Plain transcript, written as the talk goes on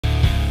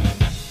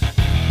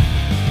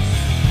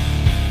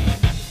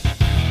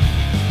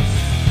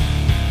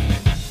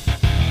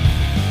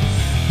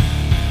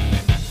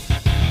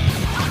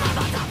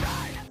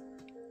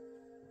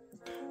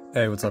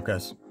Hey, what's up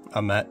guys?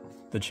 I'm Matt.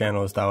 The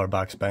channel is Dollar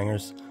Box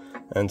Bangers,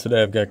 and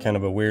today I've got kind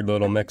of a weird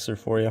little mixer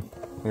for you.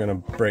 I'm gonna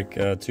break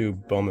 2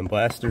 Bowman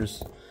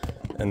blasters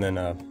and then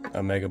a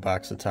mega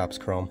box of Topps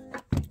Chrome.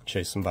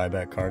 Chase some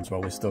buyback cards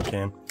while we still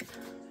can.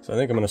 So I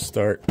think I'm gonna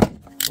start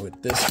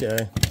with this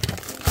guy.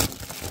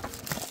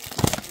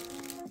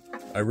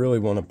 I really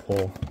want to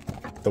pull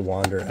the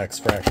Wander X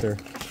Fractor.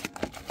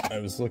 I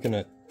was looking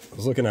at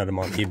him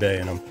on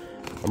eBay, and I'm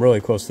really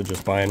close to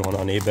just buying one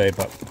on eBay,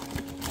 but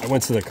I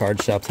went to the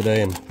card shop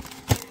today and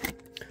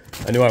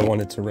I knew I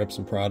wanted to rip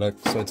some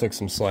product, so I took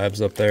some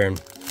slabs up there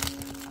and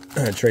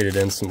I traded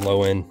in some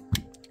low-end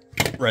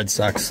Red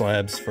Sox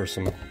slabs for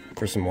some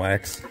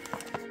wax.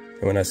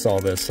 And when I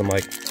saw this, I'm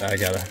like, I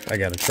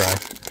gotta try.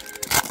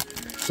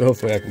 So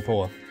hopefully I can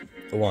pull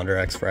a Wander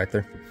X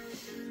Fractor.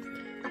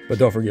 But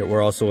don't forget,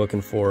 we're also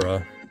looking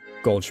for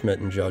Goldschmidt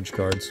and Judge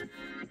cards.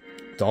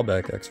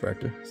 Dahlbeck X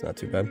Fractor, it's not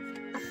too bad.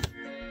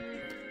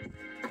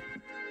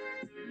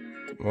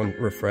 1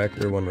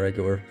 refractor, 1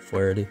 regular,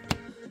 Flaherty,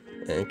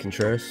 and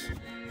Contreras.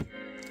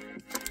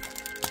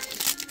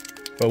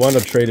 But I wound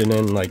up trading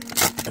in, like,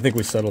 I think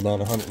we settled on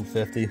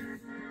 150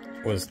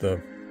 was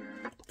the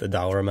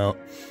dollar amount.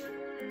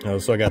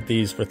 So I got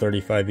these for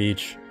 35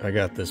 each. I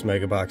got this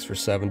mega box for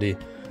 70,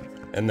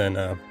 and then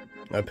I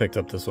picked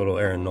up this little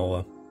Aaron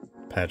Nola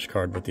patch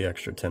card with the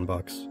extra 10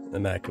 bucks,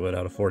 immaculate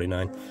out of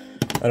 49.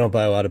 I don't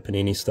buy a lot of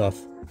Panini stuff,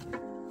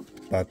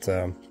 but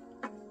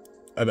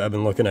I've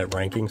been looking at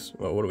rankings.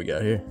 Well, what do we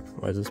got here?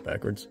 Why is this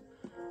backwards?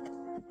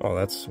 Oh,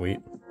 that's sweet.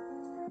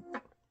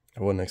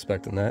 I wasn't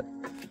expecting that.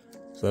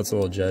 So that's a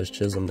little Jazz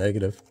Chisholm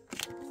negative.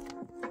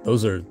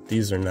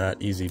 These are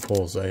not easy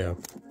pulls. I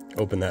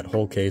opened that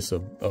whole case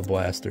of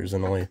blasters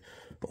and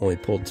only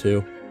pulled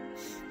 2.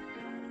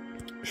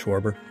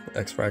 Schwarber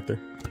X Fractor,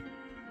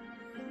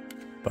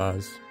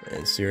 Boz,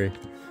 and Siri.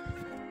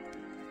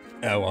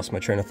 I lost my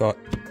train of thought.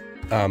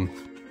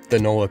 The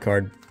Nola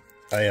card,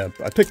 I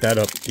picked that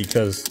up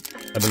because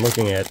I've been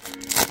looking at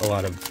a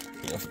lot of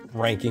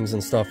rankings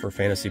and stuff for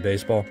fantasy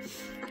baseball,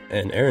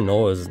 and Aaron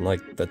Nola is in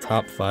like the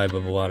top 5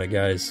 of a lot of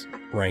guys'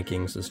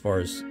 rankings as far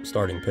as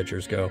starting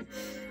pitchers go.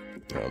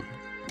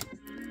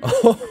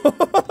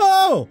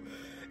 Oh,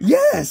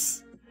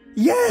 yes,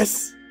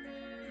 yes!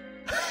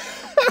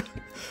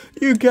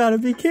 You gotta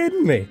be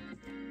kidding me!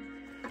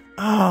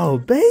 Oh,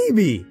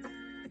 baby!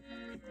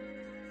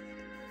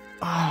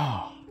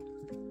 Oh,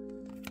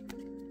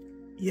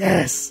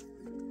 yes!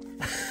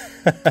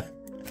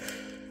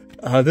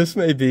 This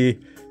may be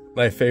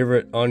my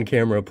favorite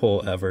on-camera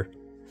pull ever.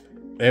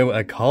 And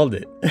I called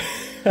it.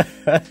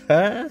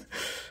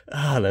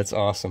 That's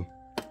awesome.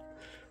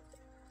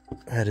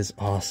 That is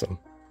awesome.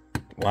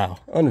 Wow,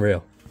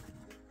 unreal.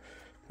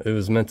 It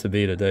was meant to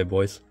be today,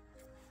 boys.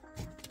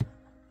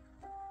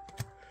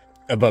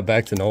 But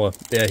back to Nola.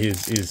 Yeah,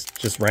 he's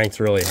just ranked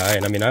really high,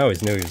 and I mean, I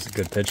always knew he was a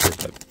good pitcher,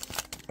 but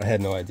I had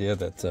no idea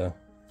that a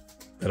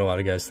lot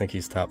of guys think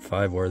he's top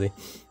 5 worthy.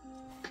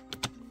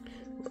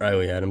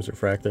 Riley Adams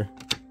Refractor,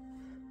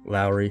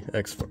 Lowry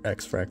X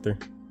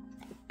Fractor,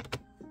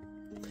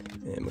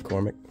 and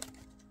McCormick.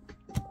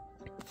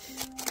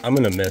 I'm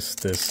gonna miss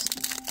this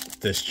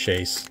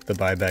chase, the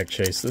buyback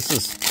chase. This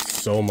is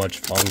so much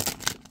fun.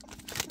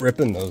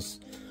 Ripping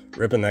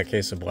that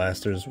case of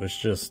blasters was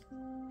just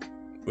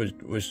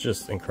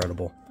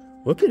incredible.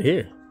 Look at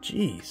here,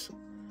 jeez.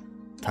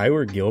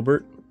 Tyler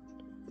Gilbert,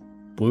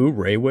 Blue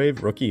Ray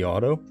Wave rookie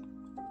auto.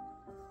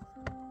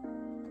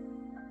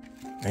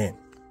 Man.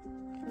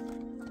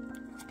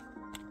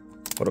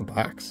 What a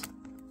box.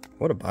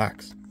 What a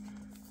box.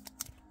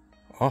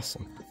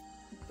 Awesome.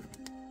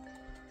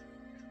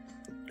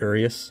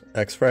 Urias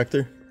X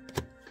Fractor,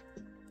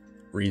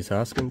 Rhys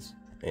Hoskins,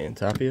 and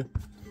Tapia.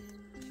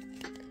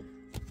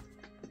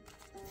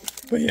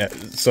 But yeah,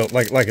 so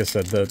like I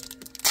said, the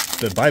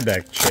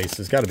buyback chase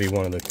has got to be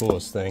one of the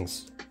coolest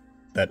things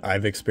that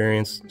I've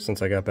experienced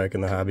since I got back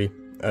in the hobby.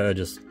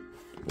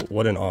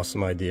 What an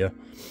awesome idea.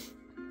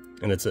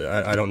 And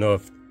I don't know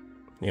if,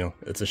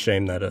 it's a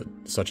shame that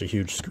such a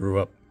huge screw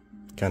up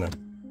kind of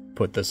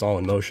put this all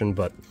in motion,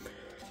 but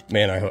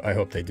man, I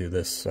hope they do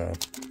this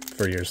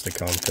for years to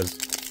come, because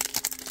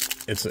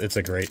it's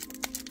a great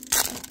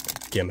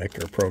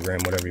gimmick or program,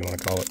 whatever you want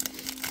to call it.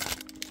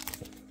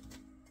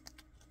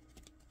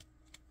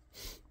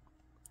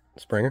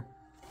 Springer,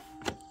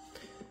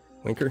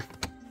 Winker,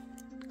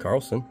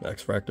 Carlson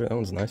X Fractor. That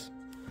one's nice.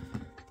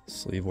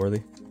 Sleeve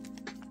worthy.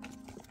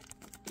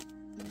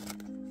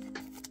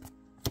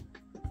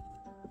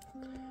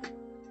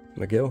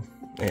 McGill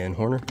and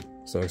Horner.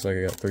 So it looks like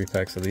I got 3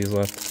 packs of these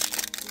left.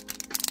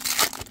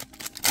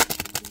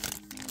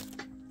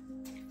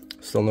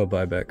 Still no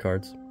buyback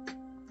cards.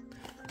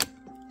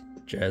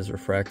 Jazz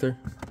Refractor.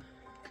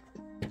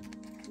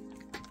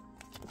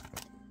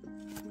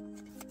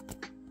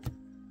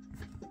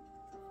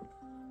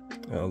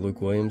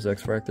 Luke Williams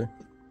X Fractor.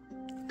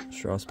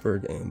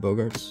 Strasburg and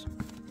Bogarts.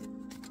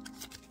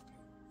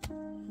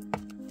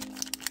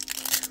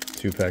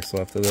 2 packs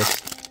left of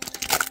this.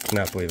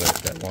 Cannot believe I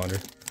hit that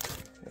Wander.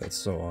 That's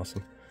so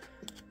awesome.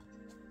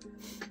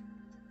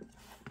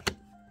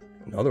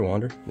 Another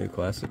Wander, new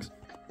classics.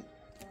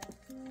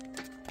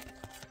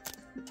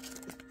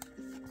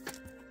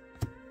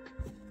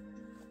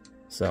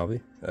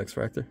 Salvi,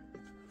 X-Fractor.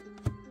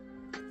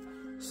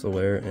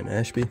 Solaire and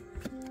Ashby.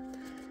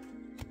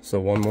 So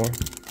one more.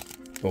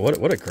 But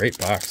what a great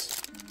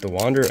box. The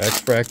Wander,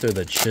 X-Fractor,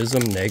 the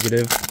Chisholm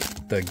Negative,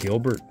 the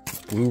Gilbert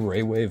Blue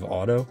Ray Wave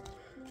Auto.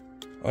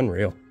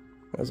 Unreal.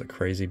 That was a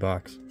crazy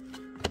box.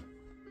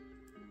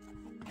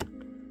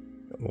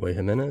 Roy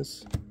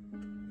Jimenez,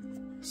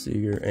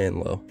 Seager, and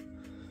Lowe.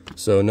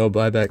 So no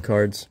buyback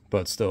cards,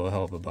 but still a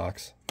hell of a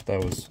box.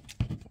 That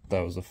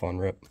was a fun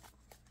rip.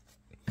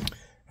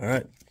 All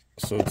right,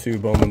 so 2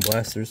 Bowman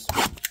blasters.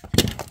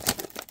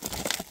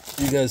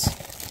 You guys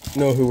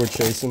know who we're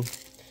chasing.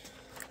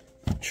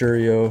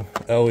 Churio,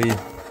 Ellie,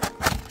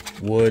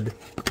 Wood.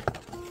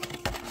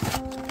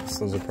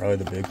 Those are probably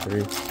the big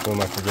 3. Who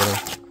am I forgetting?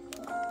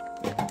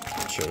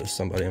 I'm sure there's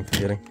somebody I'm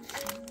forgetting.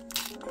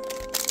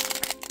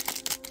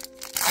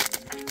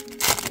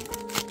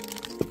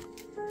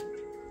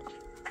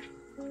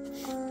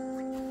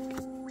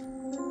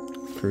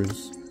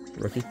 Cruz,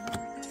 rookie.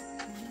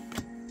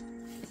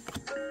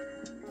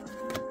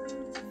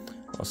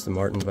 Austin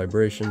Martin,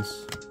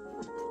 Vibrations.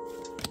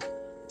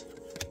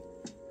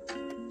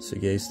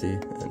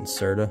 Sagasti and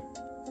Serta.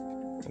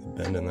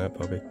 Bend in that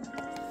puppy.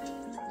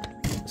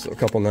 So a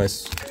couple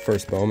nice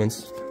first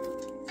Bowmans.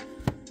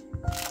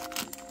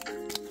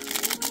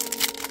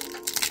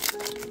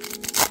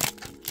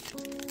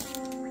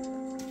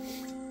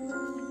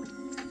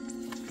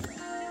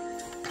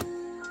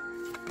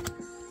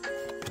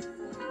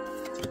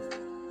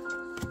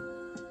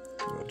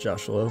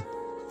 Josh Lowe.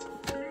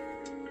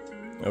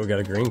 Oh, we got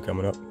a green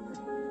coming up.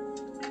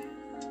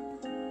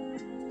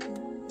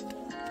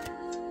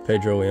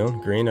 Pedro Leon,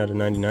 green out of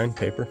 99,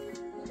 paper.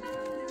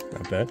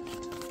 Not bad.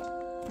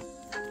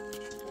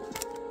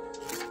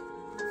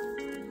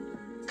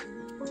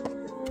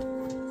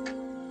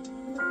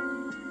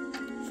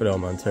 Fidel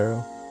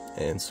Montero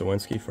and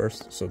Sawinski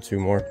first, so 2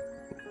 more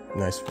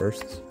nice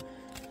firsts.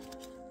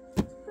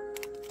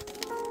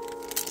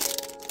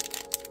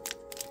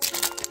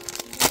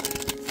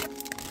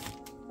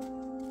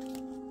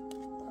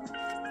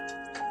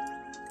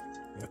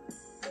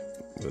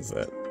 What is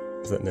that?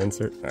 Is that an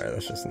insert? Alright,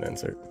 that's just an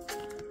insert.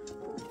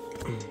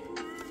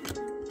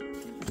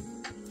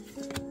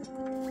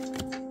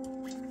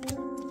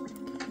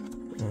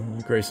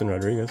 Grayson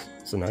Rodriguez.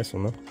 It's a nice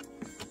one, though.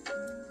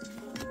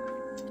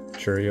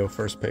 Churio,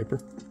 first paper.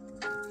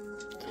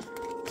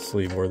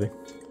 Sleeve worthy.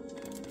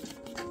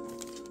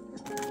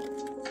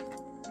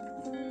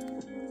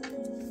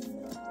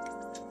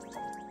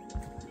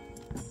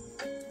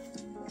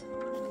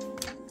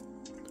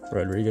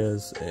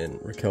 Rodriguez and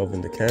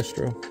Raquelvin de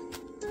Castro.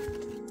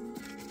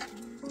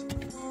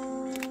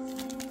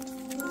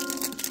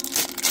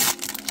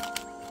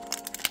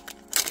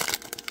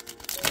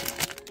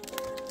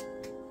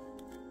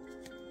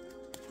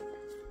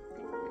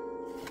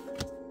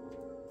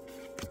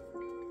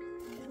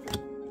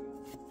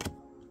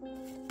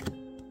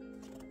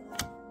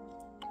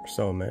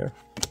 Mayer,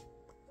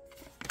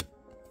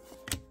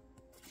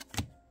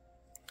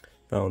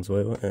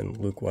 Valenzuela, and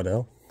Luke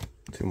Waddell.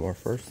 2 more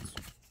firsts.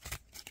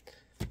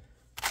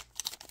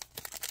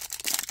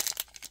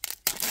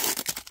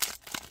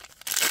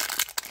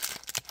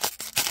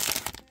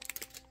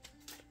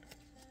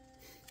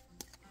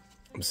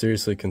 I'm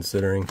seriously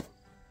considering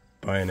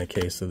buying a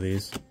case of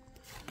these.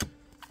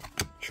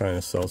 Trying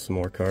to sell some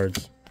more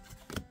cards.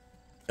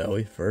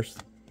 Ellie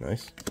first,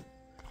 nice.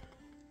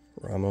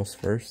 Ramos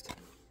first.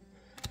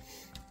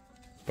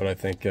 But I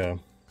think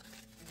I'm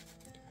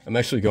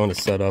actually going to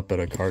set up at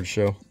a card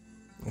show.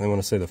 I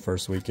want to say the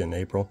first week in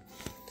April.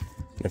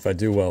 And if I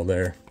do well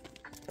there,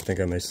 I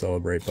think I may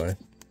celebrate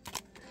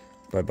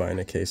by buying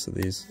a case of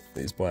these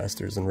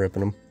blasters and ripping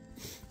them.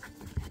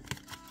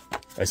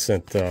 I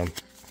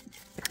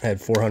had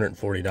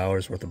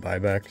 $440 worth of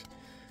buyback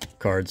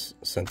cards.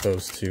 Sent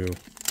those to,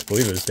 I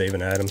believe it was Dave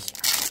and Adams.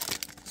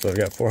 So I've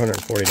got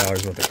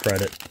 $440 worth of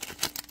credit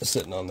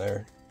sitting on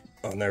their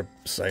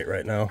site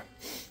right now.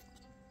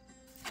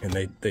 And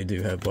they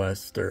do have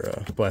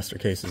blaster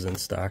cases in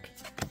stock.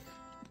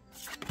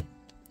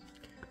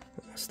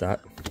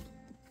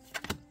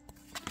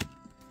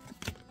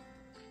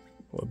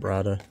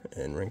 Labrada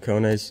and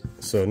Rincones.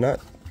 So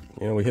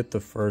we hit the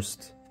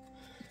first,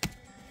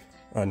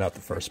 not the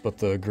first, but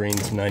the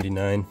greens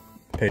 99.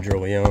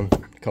 Pedro Leon,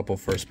 a couple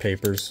first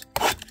papers.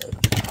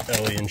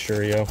 Ellie and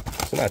Churio.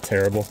 So not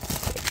terrible.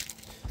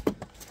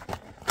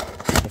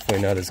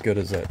 Definitely not as good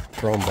as that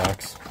chrome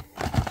box.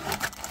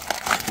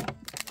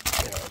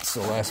 The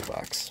last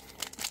box.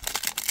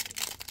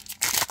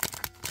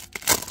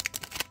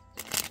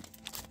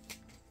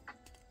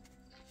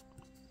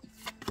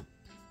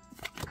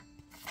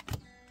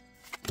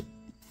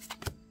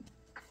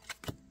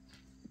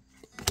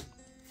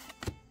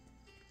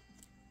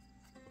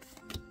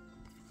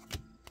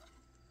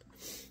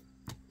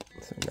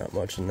 So not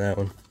much in that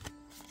one.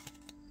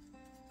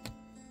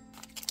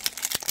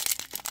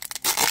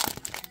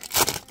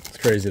 It's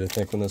crazy to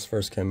think when this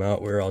first came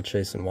out, we were all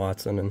chasing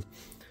Watson, and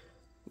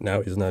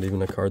Now he's not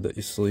even a card that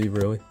you sleeve,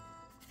 really.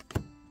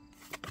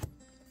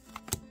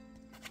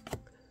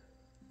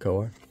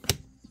 Koar.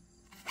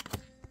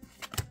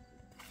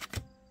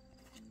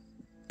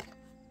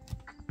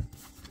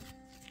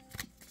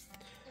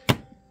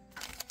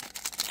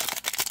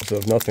 So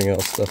if nothing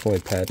else,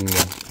 definitely padding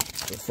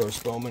the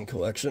first Bowman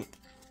collection.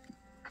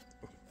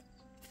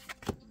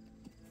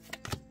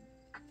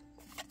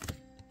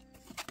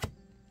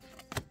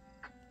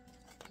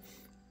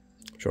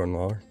 Jordan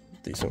Lawler,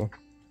 decent one.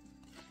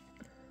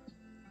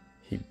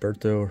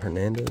 Gilberto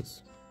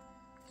Hernandez,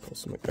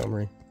 Colson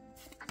Montgomery,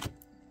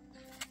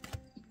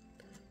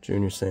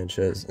 Junior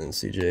Sanchez, and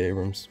CJ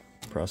Abrams,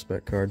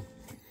 prospect card.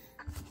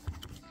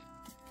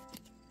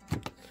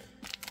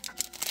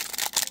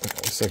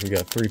 Looks like we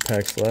got 3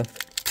 packs left.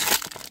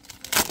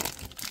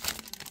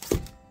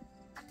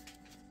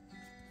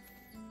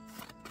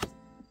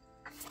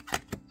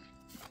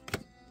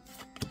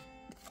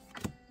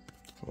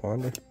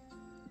 Wander.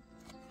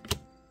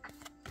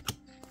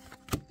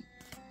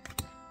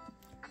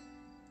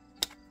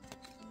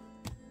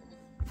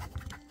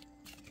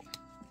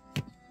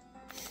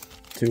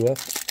 Two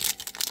left.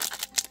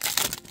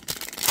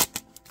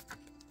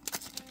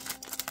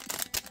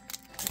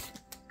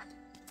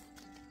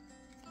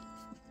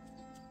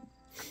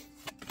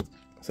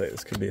 Say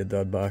this could be a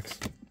dud box.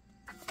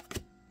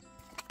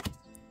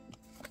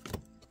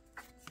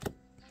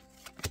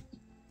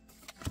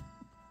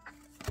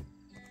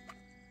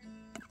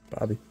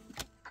 Bobby.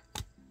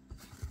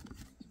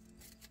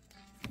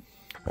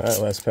 Alright,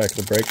 last pack of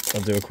the break.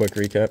 I'll do a quick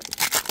recap.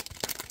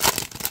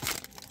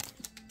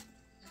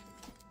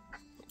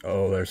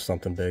 Oh, there's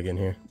something big in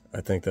here. I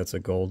think that's a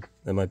gold.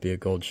 That might be a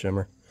gold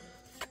shimmer.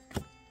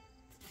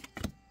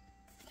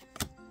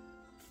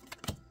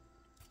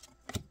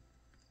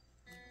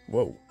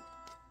 Whoa.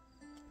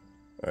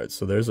 Alright,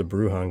 so there's a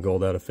Brujan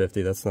gold out of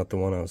 50. That's not the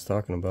one I was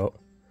talking about.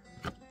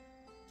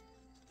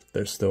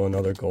 There's still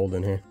another gold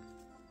in here.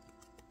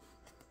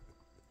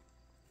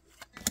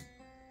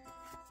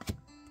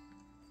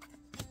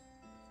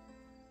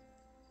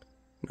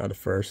 Not a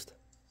first.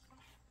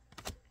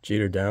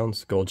 Jeter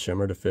Downs, gold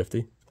shimmer to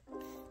 50.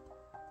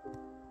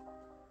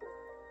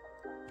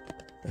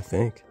 I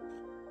think.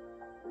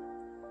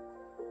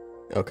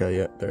 Okay,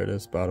 yeah, there it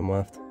is, bottom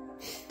left.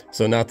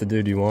 So not the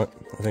dude you want.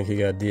 I think he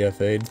got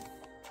DFA'd.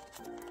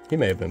 He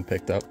may have been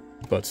picked up,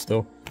 but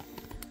still.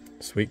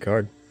 Sweet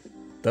card.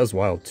 That was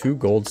wild. 2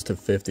 golds to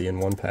 50 in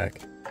 1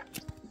 pack.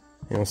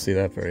 You don't see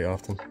that very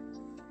often.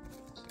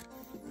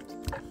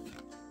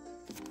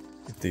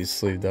 Get these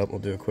sleeved up. We'll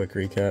do a quick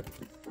recap.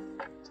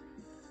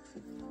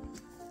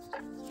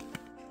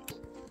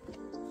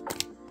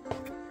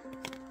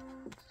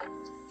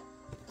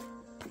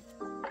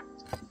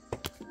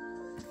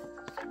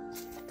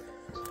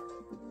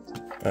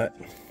 Alright,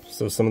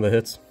 so some of the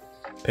hits.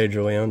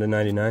 Pedro Leon to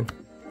 99.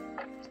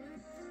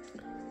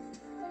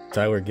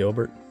 Tyler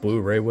Gilbert,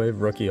 Blue Ray Wave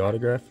rookie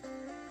autograph.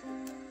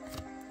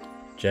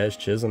 Jazz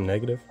Chisholm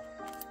negative.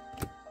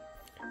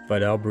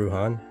 Vidal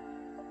Brujan,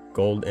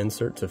 gold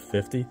insert to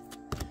 50.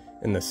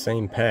 In the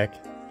same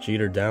pack,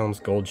 Jeter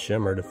Downs gold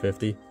shimmer to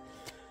 50.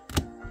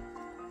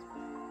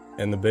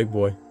 And the big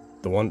boy,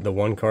 the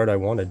one card I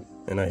wanted,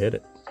 and I hit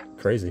it.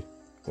 Crazy.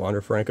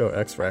 Wander Franco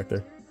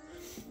X-Fractor.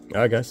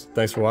 Alright guys,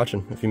 thanks for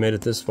watching. If you made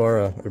it this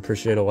far, I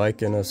appreciate a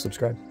like and a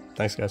subscribe.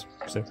 Thanks guys.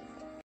 See you.